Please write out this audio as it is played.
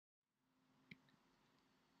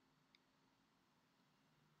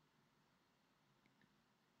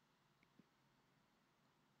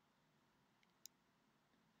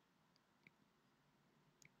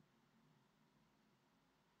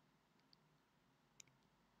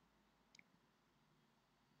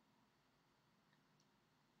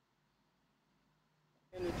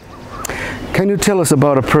Can you tell us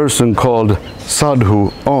about a person called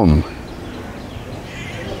Sadhu Om?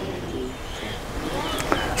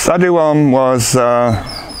 Sadhu Om was a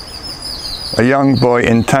young boy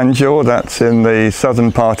in Tanjore, that's in the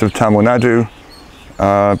southern part of Tamil Nadu.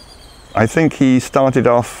 I think he started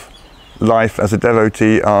off life as a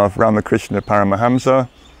devotee of Ramakrishna Paramahamsa.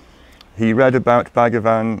 He read about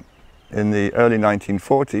Bhagavan in the early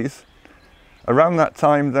 1940s. Around that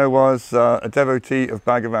time there was a devotee of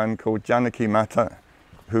Bhagavan called Janaki Mata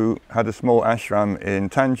who had a small ashram in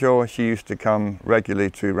Tanjore. She used to come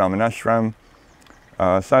regularly to Ramanashram.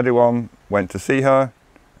 Sadhu Om went to see her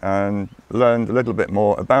and learned a little bit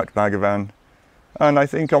more about Bhagavan. And I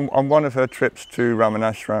think on one of her trips to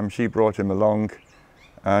Ramanashram she brought him along,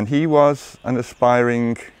 and he was an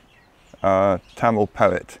aspiring Tamil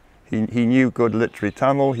poet. He knew good literary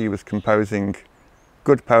Tamil, he was composing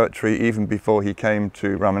good poetry even before he came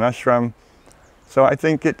to Ramanashram. So I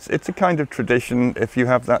think it's a kind of tradition. If you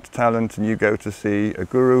have that talent and you go to see a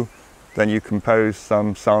guru, then you compose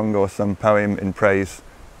some song or some poem in praise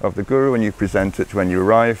of the guru and you present it when you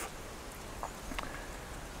arrive.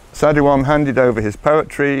 Sadhu Om handed over his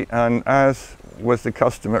poetry, and as was the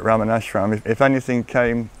custom at Ramanashram, if anything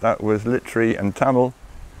came that was literary and Tamil,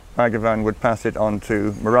 Bhagavan would pass it on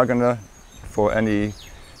to Muruganar for any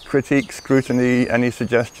critique, scrutiny, any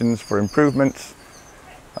suggestions for improvements.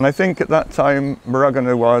 And I think at that time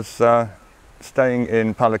Muruganar was staying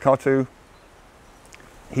in Palakottu.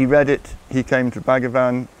 He read it, he came to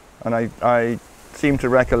Bhagavan, and I seem to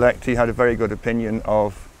recollect he had a very good opinion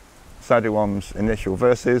of Sadhu Om's initial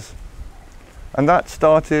verses. And that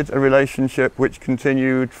started a relationship which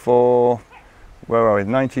continued for, where are we,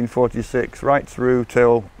 1946, right through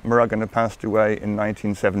till Muruganar passed away in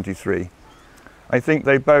 1973. I think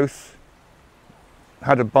they both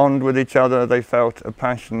had a bond with each other. They felt a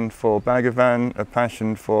passion for Bhagavan, a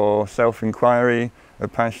passion for self-inquiry, a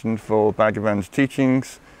passion for Bhagavan's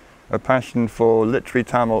teachings, a passion for literary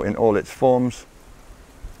Tamil in all its forms.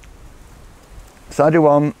 Sadhu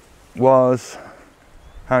Om was,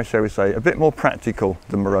 how shall we say, a bit more practical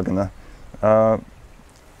than Muruganar.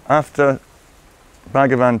 After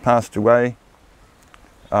Bhagavan passed away,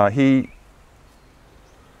 he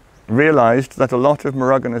realized that a lot of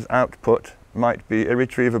Muruganar's output might be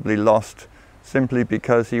irretrievably lost simply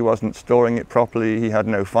because he wasn't storing it properly, he had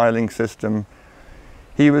no filing system.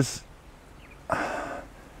 He was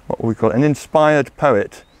what we call an inspired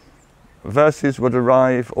poet. Verses would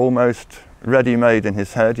arrive almost ready-made in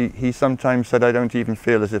his head. He sometimes said, I don't even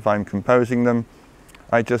feel as if I'm composing them.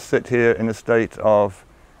 I just sit here in a state of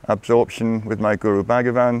absorption with my Guru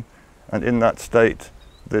Bhagavan, and in that state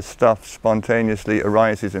this stuff spontaneously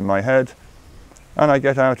arises in my head, and I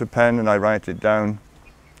get out a pen and I write it down.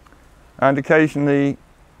 And occasionally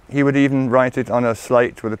he would even write it on a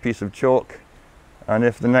slate with a piece of chalk, and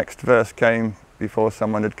if the next verse came before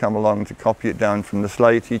someone had come along to copy it down from the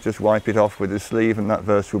slate, he'd just wipe it off with his sleeve and that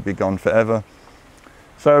verse would be gone forever.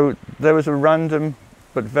 So there was a random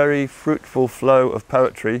but very fruitful flow of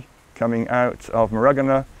poetry coming out of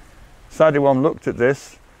Muruganar. Sadhu Om looked at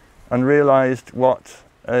this and realized what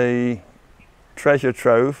a treasure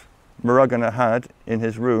trove Muruganar had in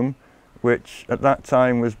his room, which at that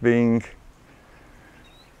time was being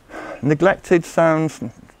neglected, sounds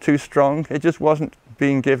too strong. It just wasn't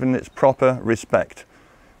being given its proper respect.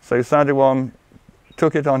 So Sadhu Om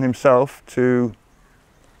took it on himself to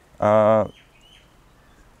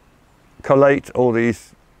collate all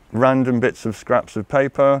these random bits of scraps of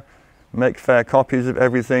paper, make fair copies of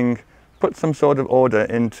everything, put some sort of order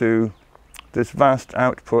into this vast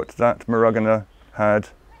output that Muruganar had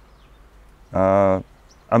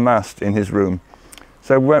amassed in his room.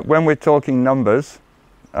 So when we're talking numbers,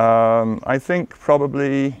 I think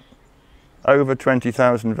probably over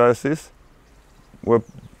 20,000 verses were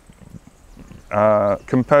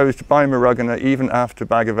composed by Muruganar even after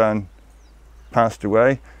Bhagavan passed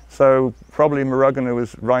away. So probably Muruganar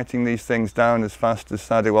was writing these things down as fast as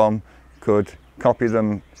Sadhu Om could copy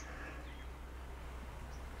them.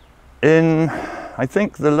 In, I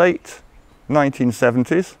think, the late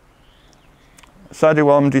 1970s, Sadhu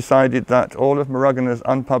Om decided that all of Muruganar's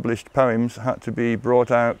unpublished poems had to be brought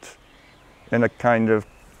out in a kind of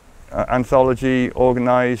anthology,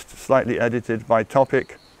 organized, slightly edited by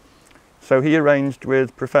topic. So he arranged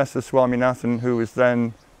with Professor Swaminathan, who was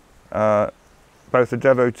then both a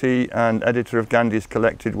devotee and editor of Gandhi's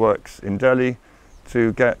collected works in Delhi,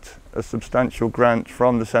 to get a substantial grant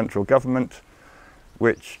from the central government,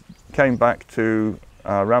 which came back to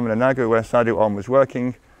Ramananagar, where Sadhu Om was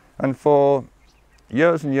working, and for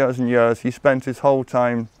years and years and years he spent his whole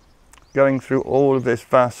time going through all of this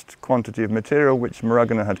vast quantity of material which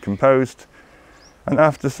Muruganar had composed And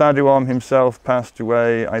after Sadhu Om himself passed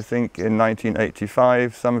away, I think in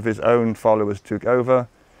 1985, some of his own followers took over.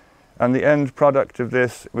 And the end product of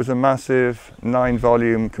this was a massive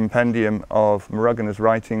 9-volume compendium of Muruganar's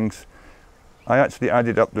writings. I actually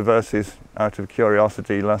added up the verses out of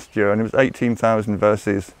curiosity last year, and it was 18,000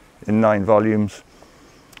 verses in 9 volumes,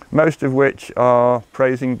 most of which are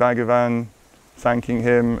praising Bhagavan, thanking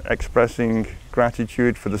him, expressing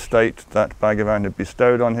gratitude for the state that Bhagavan had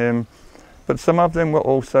bestowed on him. But some of them were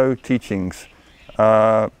also teachings.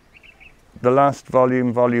 The last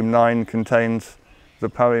volume, volume 9, contains the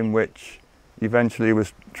poem which eventually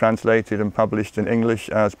was translated and published in English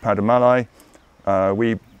as Padamalai.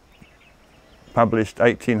 We published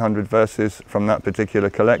 1,800 verses from that particular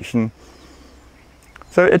collection.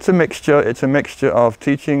 So it's a mixture of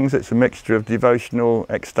teachings, it's a mixture of devotional,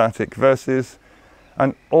 ecstatic verses,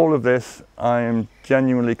 and all of this, I am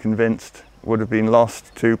genuinely convinced, would have been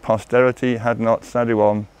lost to posterity had not Sadhu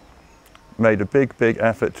Om made a big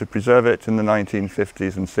effort to preserve it in the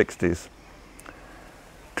 1950s and 60s.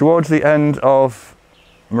 Towards the end of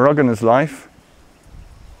Muruganar's life,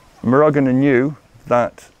 Muruganar knew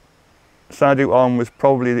that Sadhu Om was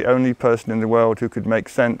probably the only person in the world who could make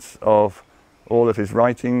sense of all of his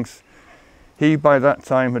writings. He by that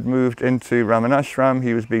time had moved into Ramanashram.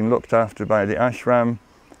 He was being looked after by the ashram,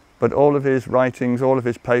 but all of his writings, all of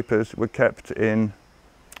his papers were kept in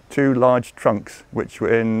 2 large trunks which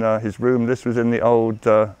were in his room. This was in the old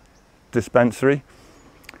dispensary,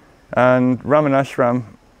 and Ramanashram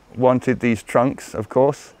wanted these trunks, of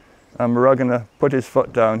course, and Muruganar put his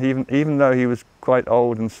foot down, even though he was quite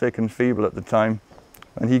old and sick and feeble at the time,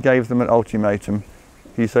 and he gave them an ultimatum.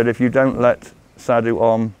 He said, if you don't let Sadhu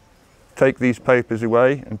Om take these papers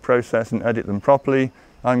away and process and edit them properly,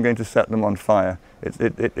 I'm going to set them on fire.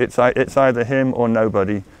 It's either him or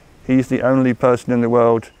nobody. He's the only person in the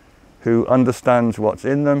world who understands what's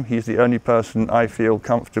in them. He's the only person I feel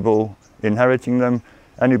comfortable inheriting them.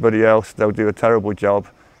 Anybody else, they'll do a terrible job.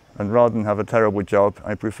 And rather than have a terrible job,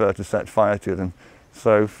 I prefer to set fire to them.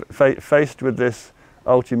 So faced with this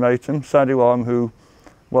ultimatum, Sadhu Om, who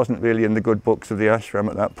wasn't really in the good books of the ashram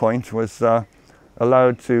at that point, was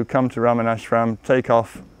allowed to come to Ramanashram, take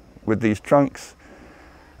off with these trunks,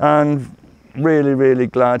 and really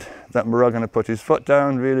glad that Muruganar put his foot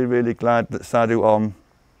down, really glad that Sadhu Om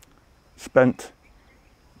spent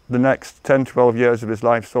the next 10-12 years of his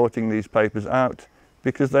life sorting these papers out,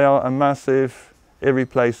 because they are a massive,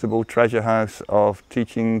 irreplaceable treasure house of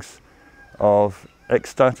teachings, of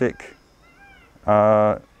ecstatic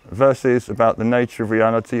verses about the nature of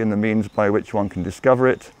reality and the means by which one can discover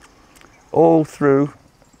it, all through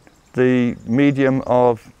the medium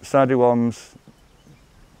of Sadhu Om's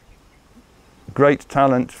great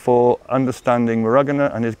talent for understanding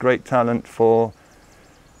Muruganar and his great talent for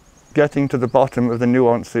getting to the bottom of the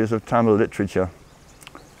nuances of Tamil literature.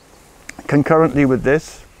 Concurrently with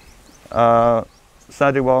this,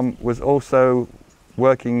 Sadhu Om was also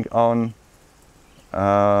working on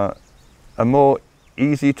a more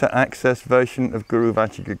easy to access version of Guru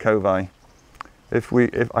Vachika Kovai.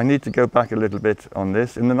 If I need to go back a little bit on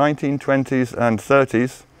this, in the 1920s and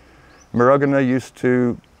 30s, Muruganar used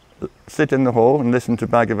to sit in the hall and listen to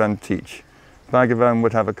Bhagavan teach. Bhagavan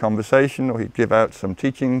would have a conversation, or he'd give out some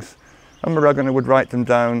teachings, and Muruganar would write them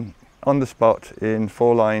down on the spot in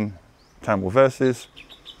 4-line Tamil verses,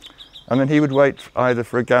 and then he would wait either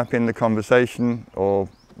for a gap in the conversation or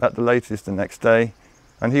at the latest the next day,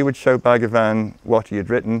 and he would show Bhagavan what he had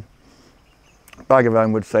written.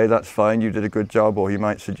 Bhagavan would say, that's fine, you did a good job, or he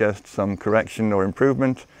might suggest some correction or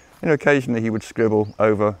improvement, and occasionally he would scribble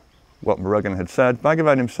over what Muruganar had said.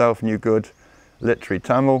 Bhagavan himself knew good literary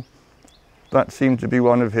Tamil. That seemed to be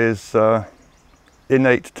one of his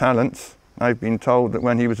innate talents. I've been told that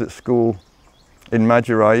when he was at school in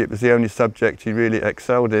Madurai, it was the only subject he really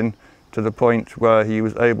excelled in, to the point where he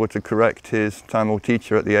was able to correct his Tamil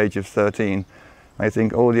teacher at the age of 13. I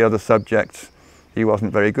think all the other subjects he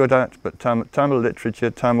wasn't very good at, but Tamil literature,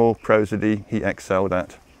 Tamil prosody, he excelled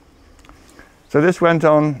at. So this went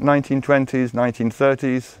on 1920s,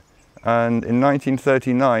 1930s, and in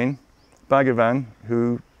 1939, Bhagavan,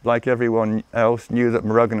 who, like everyone else, knew that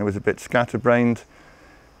Muruganar was a bit scatterbrained,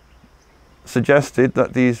 suggested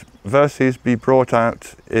that these verses be brought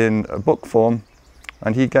out in a book form,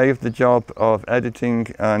 and he gave the job of editing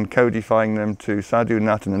and codifying them to Sadhu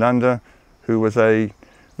Natanananda, who was a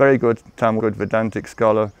very good Tamil, good Vedantic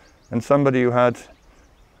scholar, and somebody who had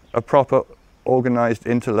a proper organized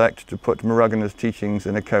intellect to put Muruganar's teachings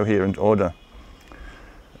in a coherent order.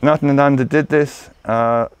 Natanananda did this,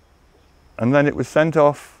 and then it was sent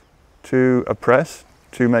off to a press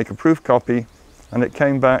to make a proof copy, and it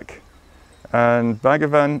came back And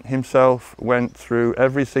Bhagavan himself went through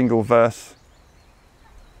every single verse.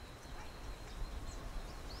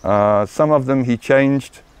 Some of them he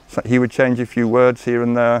changed. He would change a few words here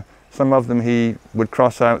and there. Some of them he would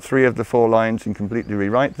cross out 3 of the 4 lines and completely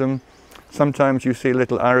rewrite them. Sometimes you see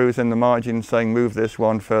little arrows in the margin saying move this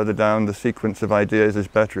one further down, the sequence of ideas is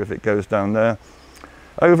better if it goes down there.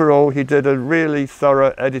 Overall, he did a really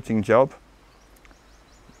thorough editing job.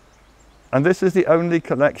 And this is the only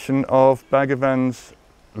collection of Bhagavan's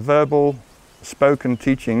verbal spoken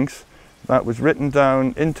teachings that was written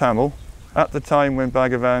down in Tamil at the time when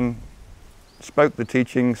Bhagavan spoke the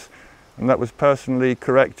teachings, and that was personally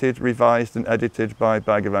corrected, revised and edited by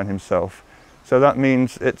Bhagavan himself. So that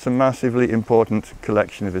means it's a massively important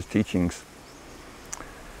collection of his teachings.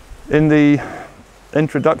 In the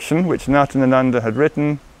introduction, which Natanananda had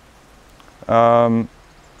written,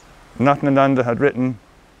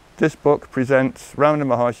 this book presents Ramana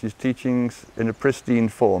Maharshi's teachings in a pristine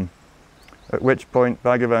form, at which point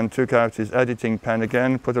Bhagavan took out his editing pen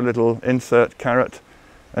again, put a little insert caret,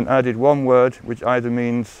 and added one word which either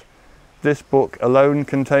means this book alone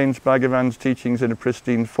contains Bhagavan's teachings in a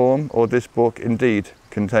pristine form, or this book indeed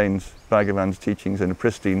contains Bhagavan's teachings in a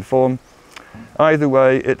pristine form. Either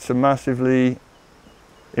way, it's a massively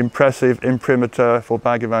impressive imprimatur for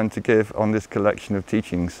Bhagavan to give on this collection of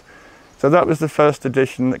teachings. So that was the first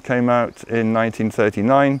edition that came out in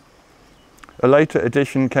 1939. A later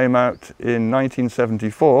edition came out in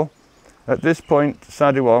 1974. At this point,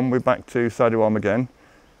 Sadhu Om, we're back to Sadhu Om again,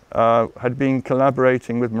 had been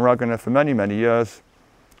collaborating with Muruganar for many, many years.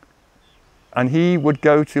 And he would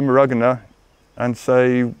go to Muruganar and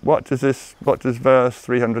say, what does verse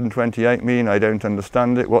 328 mean? I don't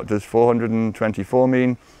understand it. What does 424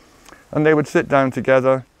 mean? And they would sit down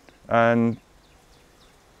together, and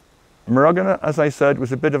Muruganar, as I said,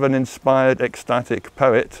 was a bit of an inspired, ecstatic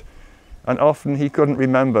poet, and often he couldn't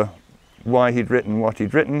remember why he'd written what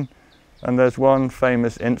he'd written. And there's one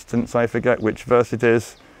famous instance, I forget which verse it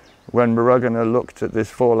is, when Muruganar looked at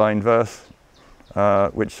this 4-line verse,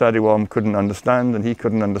 which Sadhu Om couldn't understand, and he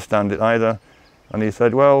couldn't understand it either. And he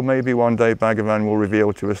said, well, maybe one day Bhagavan will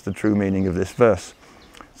reveal to us the true meaning of this verse.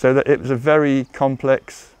 So that it was a very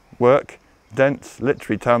complex work, dense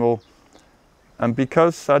literary Tamil. And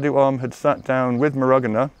because Sadhu Om had sat down with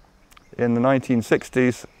Muruganar in the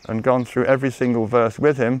 1960s and gone through every single verse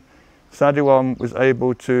with him, Sadhu Om was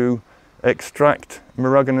able to extract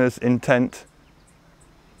Muruganar's intent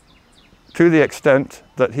to the extent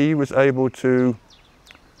that he was able to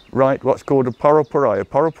write what's called a parapurai. A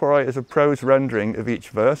parapurai is a prose rendering of each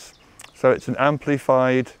verse, so it's an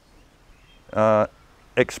amplified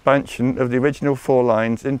expansion of the original 4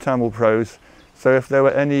 lines in Tamil prose. So if there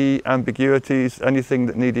were any ambiguities, anything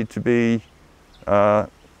that needed to be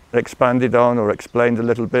expanded on or explained a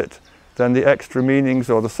little bit, then the extra meanings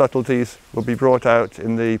or the subtleties will be brought out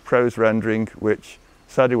in the prose rendering which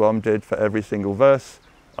Sadhu Om did for every single verse,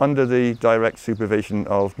 under the direct supervision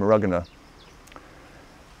of Muruganar.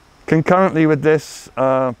 Concurrently with this,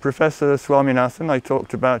 Professor Swaminathan, I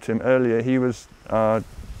talked about him earlier, he was the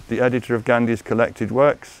editor of Gandhi's collected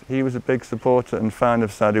works. He was a big supporter and fan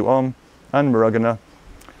of Sadhu Om and Muruganar.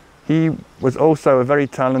 He was also a very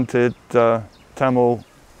talented Tamil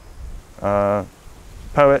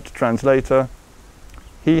poet, translator.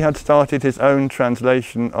 He had started his own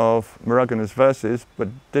translation of Muruganar's verses, but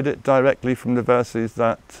did it directly from the verses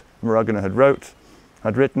that Muruganar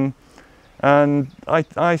had written. And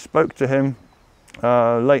I spoke to him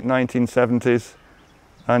late 1970s,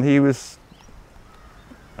 and he was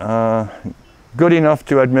good enough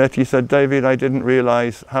to admit, he said, David, I didn't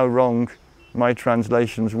realize how wrong my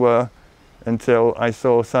translations were until I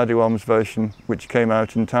saw Sadhu Om's version, which came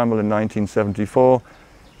out in Tamil in 1974.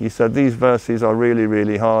 He said, these verses are really,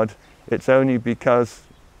 really hard. It's only because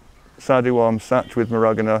Sadhu Om sat with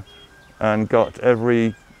Muruganar and got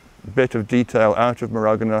every bit of detail out of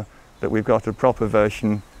Muruganar that we've got a proper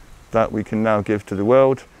version that we can now give to the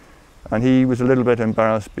world. And he was a little bit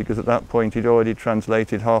embarrassed because at that point he'd already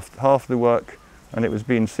translated half the work, and it was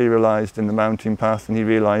being serialized in the mountain path, and he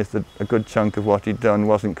realized that a good chunk of what he'd done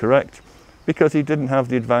wasn't correct because he didn't have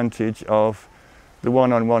the advantage of the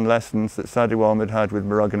one-on-one lessons that Sadhu Om had with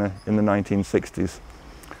Muruganar in the 1960s.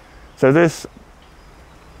 So this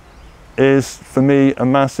is, for me, a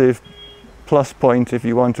massive plus point if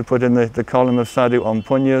you want to put in the column of Sadhu Om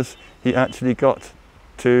Punyas. He actually got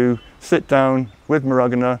to sit down with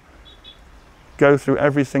Muruganar, go through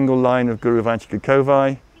every single line of Guru Vachika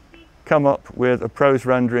Kovai, come up with a prose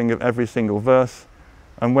rendering of every single verse,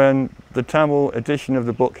 and when the Tamil edition of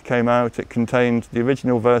the book came out, it contained the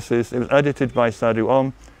original verses. It was edited by Sadhu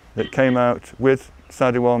Om. It came out with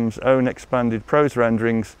Sadhu Om's own expanded prose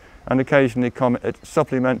renderings, and occasionally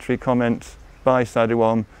supplementary comments by Sadhu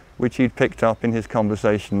Om, which he'd picked up in his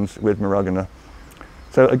conversations with Muruganar.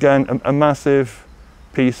 So again, a massive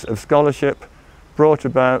piece of scholarship brought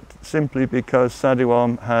about simply because Sadhu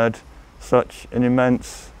Om had such an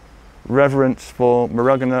immense reverence for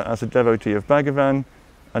Muruganar as a devotee of Bhagavan,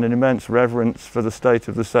 and an immense reverence for the state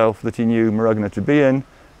of the self that he knew Muruganar to be in,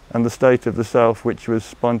 and the state of the self which was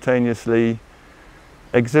spontaneously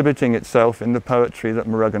exhibiting itself in the poetry that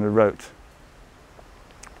Muruganar wrote.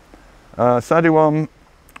 Sadhu Om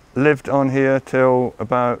lived on here till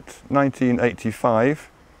about 1985.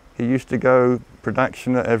 He used to go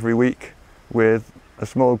pradakshina every week with a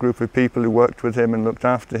small group of people who worked with him and looked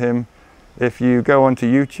after him. If you go onto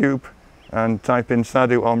YouTube and type in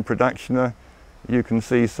Sadhu Om pradakshina, you can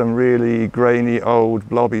see some really grainy, old,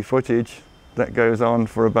 blobby footage that goes on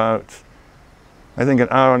for about, I think, an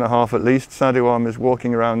hour and a half at least. Sadhu Om is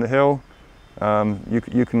walking around the hill.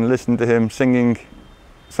 You can listen to him singing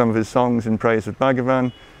some of his songs in praise of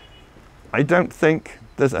Bhagavan. I don't think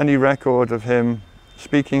there's any record of him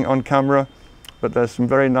speaking on camera, but there's some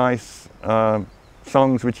very nice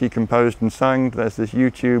songs which he composed and sang. There's this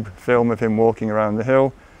YouTube film of him walking around the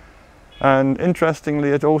hill. And interestingly,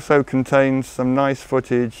 it also contains some nice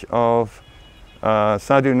footage of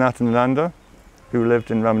Sadhu Natanananda, who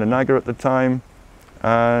lived in Ramananagar at the time,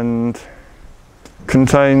 and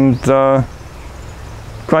contained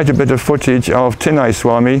quite a bit of footage of Tinnai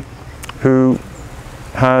Swami, who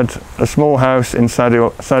had a small house in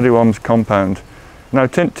Sadhu Om's compound. Now,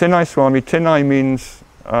 Tinnai Swami, Tinnai means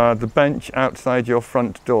the bench outside your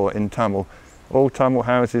front door in Tamil. All Tamil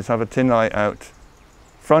houses have a Tinnai out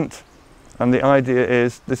front, and the idea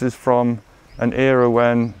is this is from an era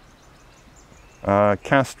when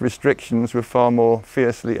caste restrictions were far more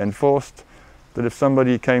fiercely enforced, that if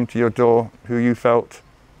somebody came to your door who you felt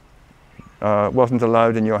wasn't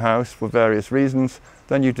allowed in your house for various reasons,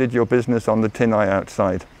 then you did your business on the Tinnai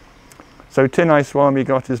outside. So Tinnai Swami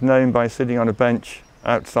got his name by sitting on a bench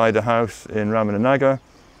outside a house in Ramananagar,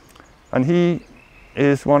 and he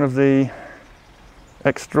is one of the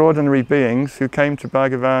extraordinary beings who came to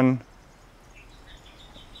Bhagavan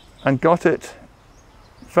and got it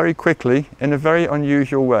very quickly in a very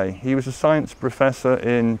unusual way. He was a science professor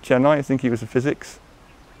in Chennai. I think he was a physics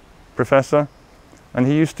professor, and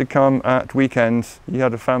he used to come at weekends. He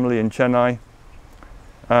had a family in Chennai,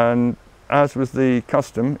 and as was the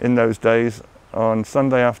custom in those days, on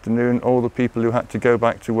Sunday afternoon all the people who had to go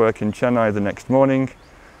back to work in Chennai the next morning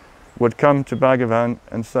would come to Bhagavan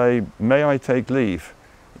and say, "May I take leave?"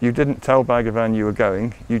 You didn't tell Bhagavan you were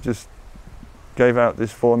going, you just gave out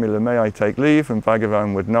this formula, "May I take leave?" and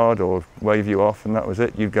Bhagavan would nod or wave you off, and that was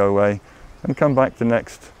it. You'd go away and come back the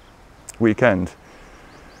next weekend.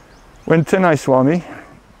 When Tinnai Swami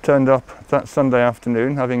turned up that Sunday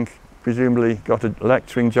afternoon, having presumably got a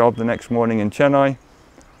lecturing job the next morning in Chennai,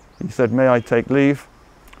 he said, "May I take leave?"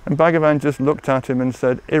 And Bhagavan just looked at him and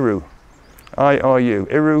said, "Iru, I-R-U."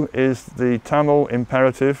 Iru is the Tamil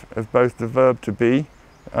imperative of both the verb to be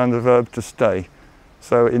and the verb to stay.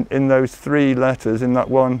 So in those three letters, in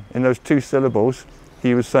those two syllables,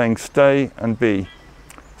 he was saying stay and be.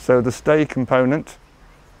 So the stay component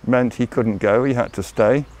meant he couldn't go, he had to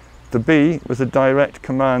stay. The be was a direct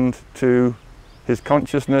command to his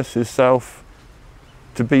consciousness, his self,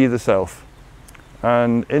 to be the self.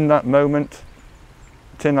 And in that moment,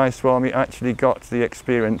 Tinnai Swami actually got the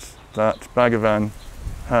experience that Bhagavan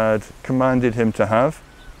had commanded him to have.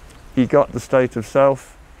 He got the state of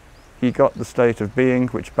self, he got the state of being,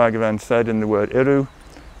 which Bhagavan said in the word Iru,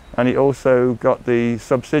 and he also got the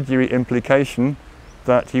subsidiary implication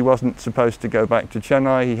that he wasn't supposed to go back to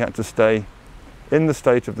Chennai, he had to stay in the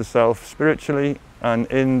state of the self spiritually and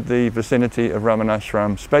in the vicinity of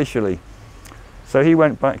Ramanashram spatially. So he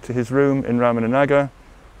went back to his room in Ramananagar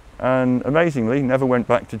and amazingly never went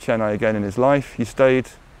back to Chennai again in his life. He stayed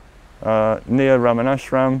near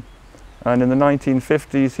Ramanashram, and in the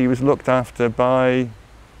 1950s he was looked after by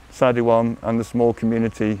Sadhu Om and the small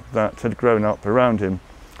community that had grown up around him.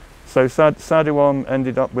 So Sadhu Om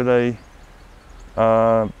ended up with a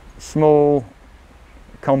small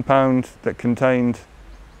compound that contained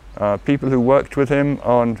people who worked with him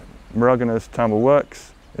on Muruganar's Tamil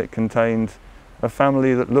works. It contained a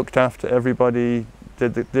family that looked after everybody,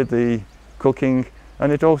 did the cooking,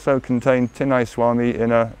 and it also contained Tinnai Swami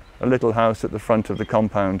in a little house at the front of the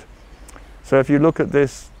compound. So if you look at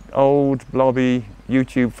this old blobby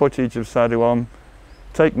YouTube footage of Sadhu Om,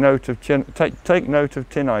 take note of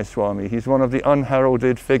Tinnai Swami. He's one of the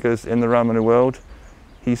unheralded figures in the Ramana world.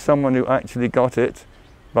 He's someone who actually got it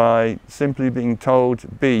by simply being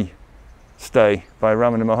told be. stay by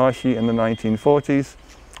Ramana Maharshi in the 1940s.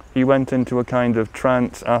 He went into a kind of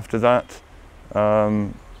trance after that.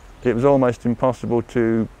 It was almost impossible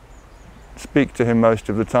to speak to him most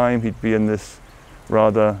of the time. He'd be in this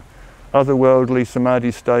rather otherworldly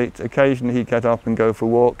samadhi state. Occasionally he'd get up and go for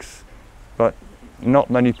walks, but not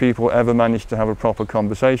many people ever managed to have a proper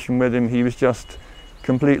conversation with him. He was just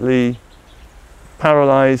completely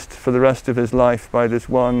paralyzed for the rest of his life by this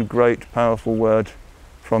one great powerful word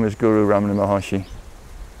from his guru Ramana Maharshi.